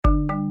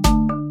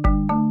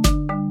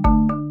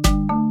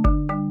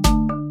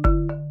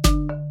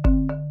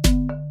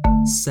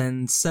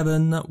Send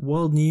 7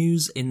 World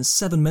News in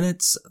 7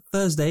 minutes,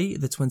 Thursday,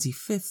 the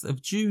 25th of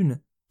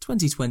June,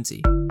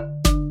 2020.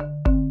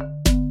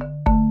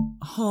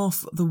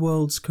 Half the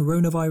world's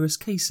coronavirus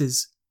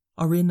cases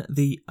are in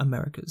the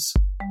Americas.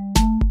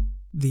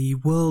 The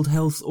World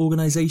Health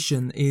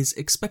Organization is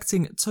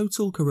expecting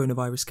total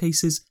coronavirus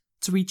cases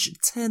to reach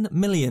 10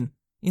 million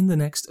in the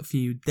next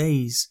few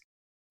days.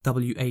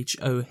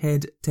 WHO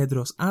head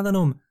Tedros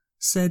Adhanom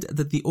said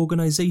that the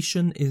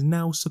organization is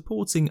now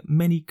supporting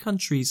many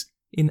countries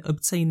in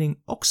obtaining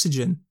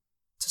oxygen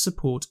to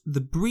support the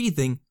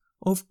breathing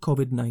of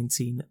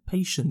COVID-19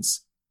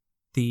 patients.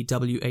 The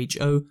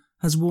WHO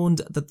has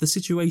warned that the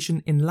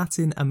situation in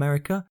Latin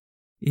America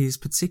is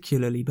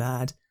particularly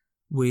bad,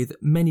 with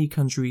many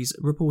countries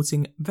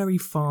reporting very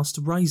fast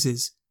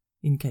rises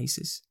in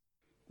cases.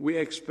 We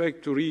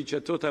expect to reach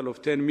a total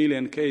of 10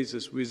 million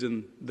cases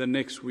within the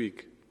next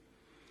week.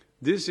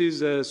 This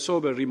is a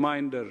sober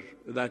reminder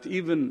that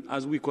even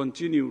as we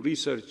continue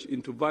research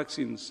into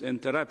vaccines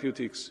and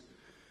therapeutics,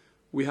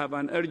 we have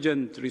an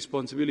urgent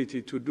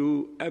responsibility to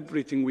do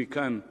everything we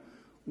can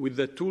with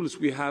the tools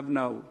we have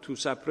now to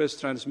suppress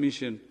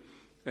transmission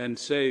and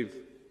save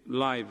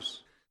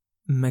lives.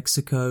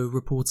 Mexico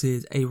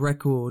reported a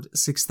record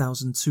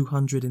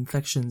 6,200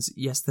 infections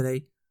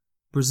yesterday.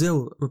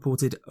 Brazil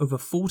reported over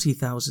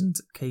 40,000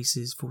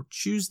 cases for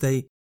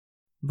Tuesday,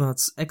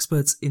 but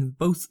experts in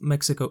both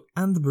Mexico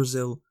and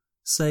Brazil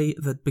say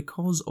that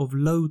because of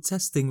low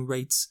testing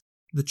rates,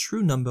 the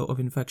true number of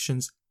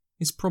infections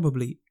is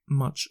probably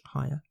much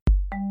higher.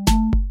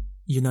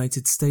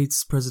 United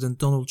States President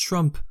Donald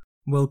Trump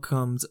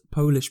welcomed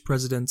Polish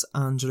President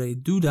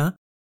Andrzej Duda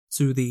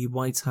to the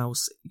White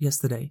House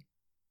yesterday.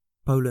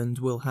 Poland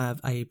will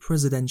have a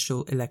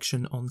presidential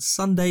election on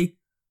Sunday,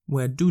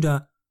 where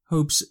Duda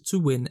hopes to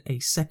win a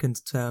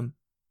second term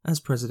as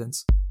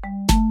president.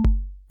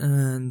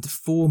 And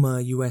former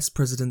US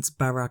President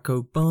Barack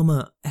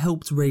Obama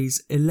helped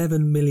raise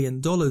 $11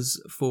 million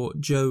for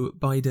Joe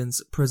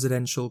Biden's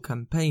presidential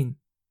campaign.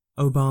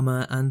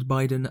 Obama and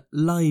Biden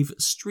live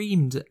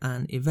streamed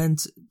an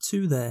event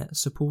to their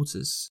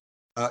supporters.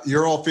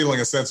 You're all feeling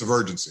a sense of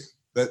urgency,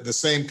 the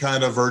same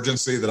kind of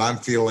urgency that I'm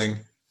feeling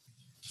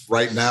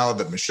right now,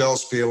 that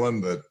Michelle's feeling,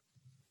 that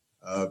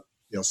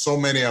so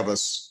many of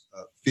us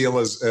feel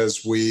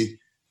as we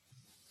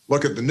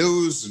look at the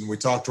news and we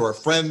talk to our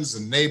friends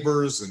and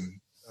neighbors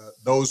and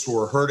those who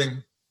are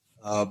hurting.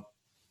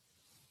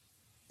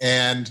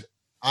 And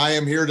I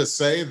am here to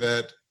say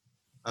that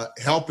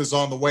help is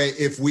on the way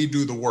if we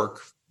do the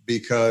work,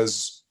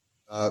 because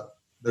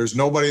there's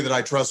nobody that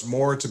I trust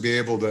more to be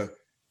able to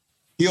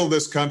heal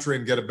this country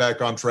and get it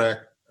back on track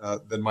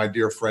than my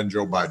dear friend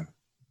Joe Biden.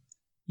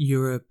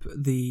 Europe,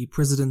 the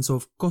president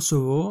of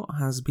Kosovo,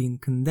 has been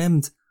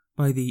condemned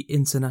by the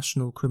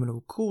International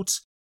Criminal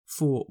Court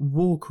for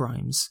war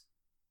crimes.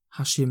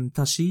 Hashim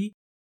Tashi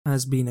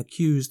has been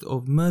accused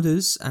of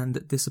murders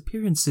and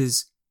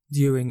disappearances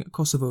during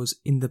Kosovo's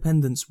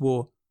independence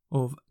war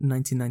of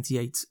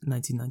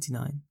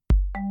 1998-1999.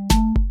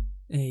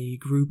 A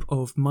group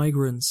of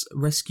migrants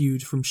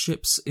rescued from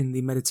ships in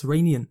the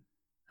Mediterranean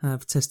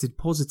have tested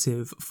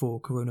positive for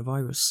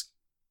coronavirus.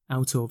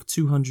 Out of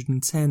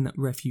 210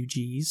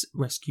 refugees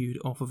rescued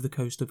off of the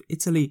coast of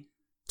Italy,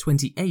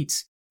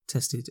 28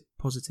 tested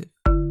positive.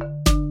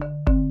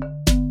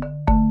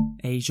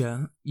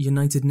 Asia,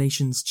 United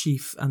Nations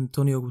Chief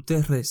Antonio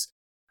Guterres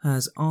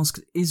has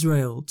asked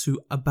Israel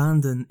to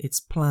abandon its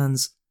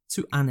plans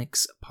to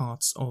annex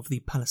parts of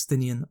the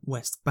Palestinian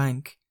West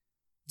Bank.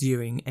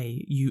 During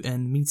a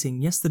UN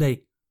meeting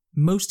yesterday,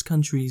 most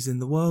countries in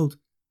the world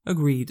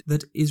agreed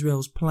that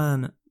Israel's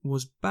plan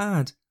was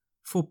bad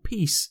for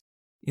peace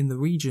in the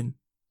region.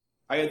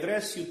 I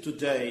address you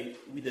today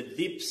with a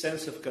deep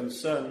sense of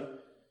concern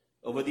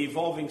over the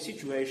evolving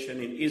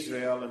situation in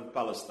Israel and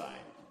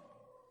Palestine.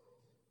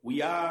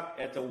 We are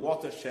at a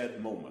watershed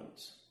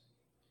moment.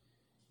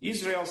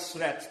 Israel's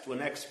threat to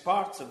annex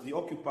parts of the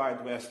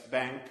occupied West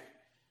Bank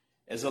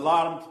has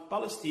alarmed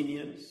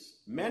Palestinians,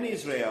 many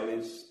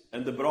Israelis,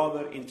 and the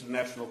broader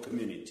international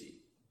community.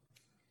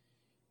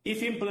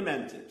 If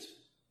implemented,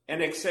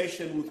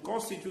 annexation would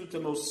constitute the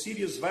most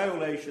serious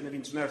violation of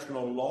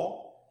international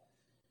law,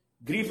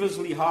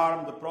 grievously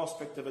harm the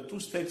prospect of a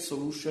two-state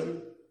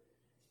solution,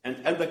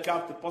 and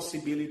undercut the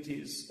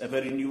possibilities of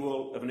a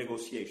renewal of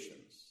negotiations.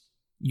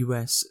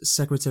 US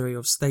Secretary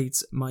of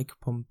State Mike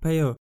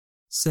Pompeo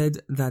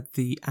said that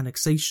the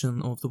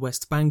annexation of the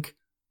West Bank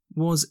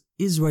was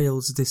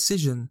Israel's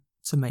decision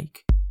to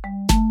make.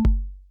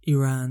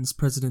 Iran's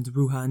President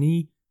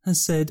Rouhani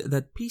has said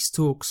that peace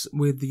talks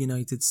with the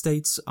United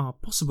States are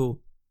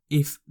possible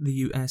if the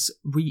US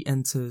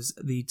re-enters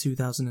the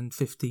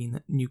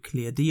 2015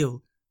 nuclear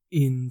deal.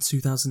 In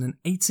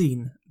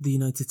 2018, the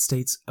United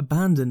States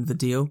abandoned the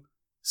deal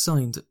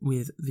signed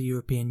with the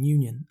European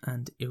Union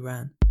and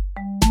Iran.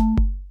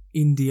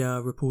 India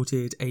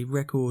reported a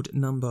record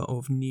number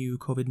of new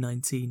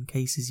COVID-19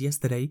 cases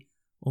yesterday,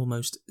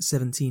 almost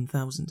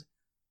 17,000.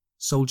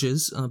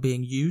 Soldiers are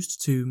being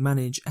used to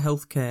manage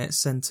healthcare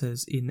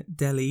centres in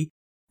Delhi,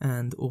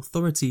 and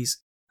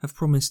authorities have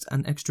promised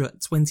an extra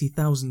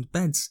 20,000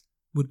 beds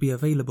would be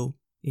available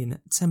in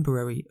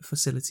temporary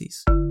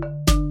facilities.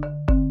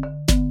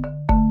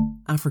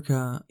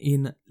 Africa.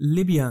 In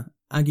Libya,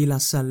 Aguila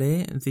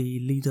Saleh, the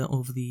leader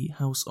of the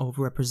House of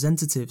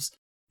Representatives,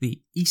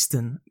 the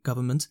Eastern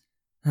government,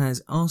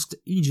 has asked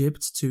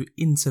Egypt to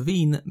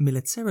intervene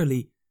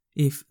militarily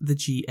if the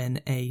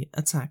GNA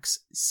attacks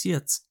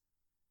Sirte.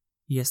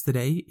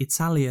 Yesterday,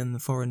 Italian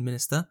Foreign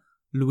Minister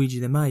Luigi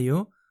Di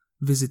Maio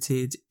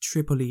visited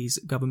Tripoli's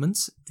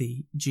government,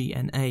 the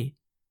GNA.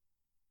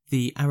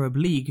 The Arab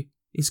League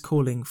is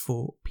calling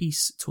for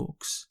peace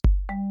talks.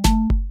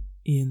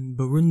 In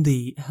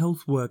Burundi,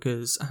 health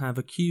workers have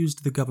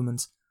accused the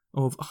government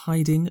of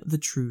hiding the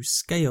true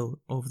scale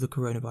of the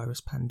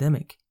coronavirus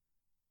pandemic.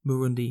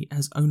 Burundi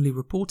has only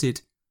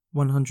reported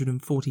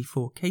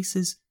 144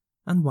 cases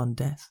and 1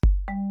 death.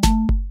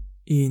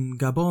 In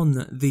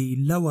Gabon, the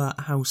lower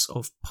house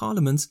of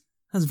parliament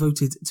has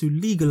voted to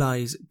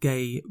legalize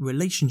gay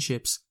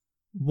relationships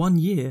 1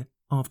 year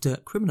after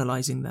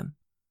criminalizing them.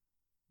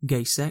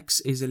 Gay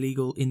sex is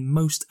illegal in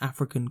most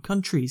African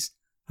countries.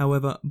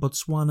 However,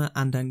 Botswana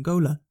and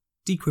Angola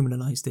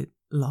decriminalized it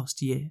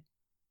last year.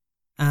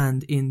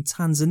 And in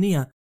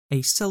Tanzania,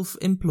 a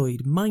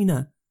self-employed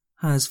miner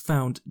has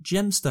found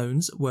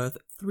gemstones worth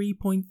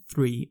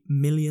 $3.3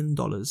 million.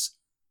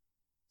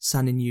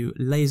 Saninu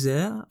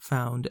Laser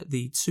found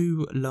the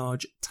 2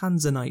 large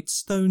tanzanite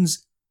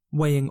stones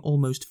weighing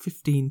almost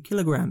 15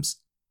 kilograms.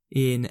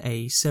 In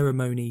a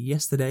ceremony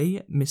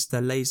yesterday,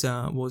 Mr.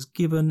 Laser was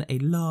given a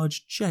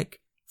large check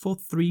for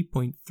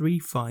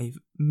 $3.35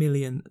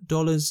 million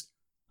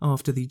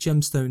after the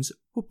gemstones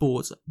were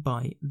bought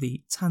by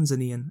the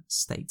Tanzanian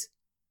state.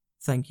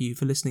 Thank you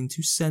for listening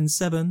to Sen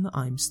 7.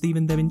 I'm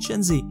Stephen De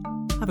Vincenzi.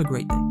 Have a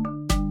great day.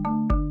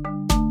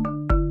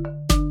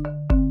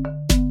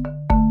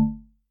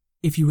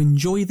 If you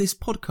enjoy this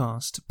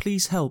podcast,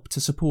 please help to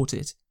support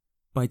it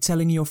by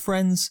telling your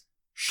friends,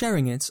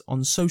 sharing it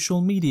on social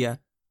media,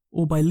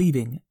 or by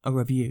leaving a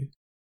review.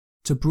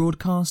 To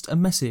broadcast a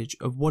message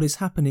of what is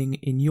happening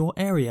in your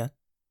area,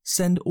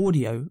 send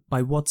audio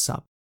by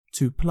WhatsApp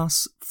to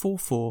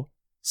 +44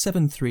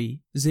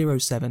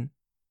 7307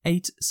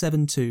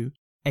 872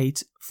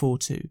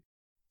 842.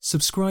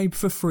 Subscribe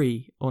for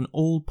free on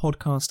all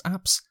podcast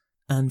apps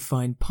and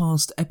find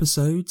past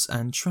episodes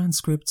and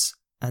transcripts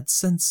at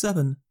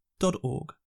sense7.org.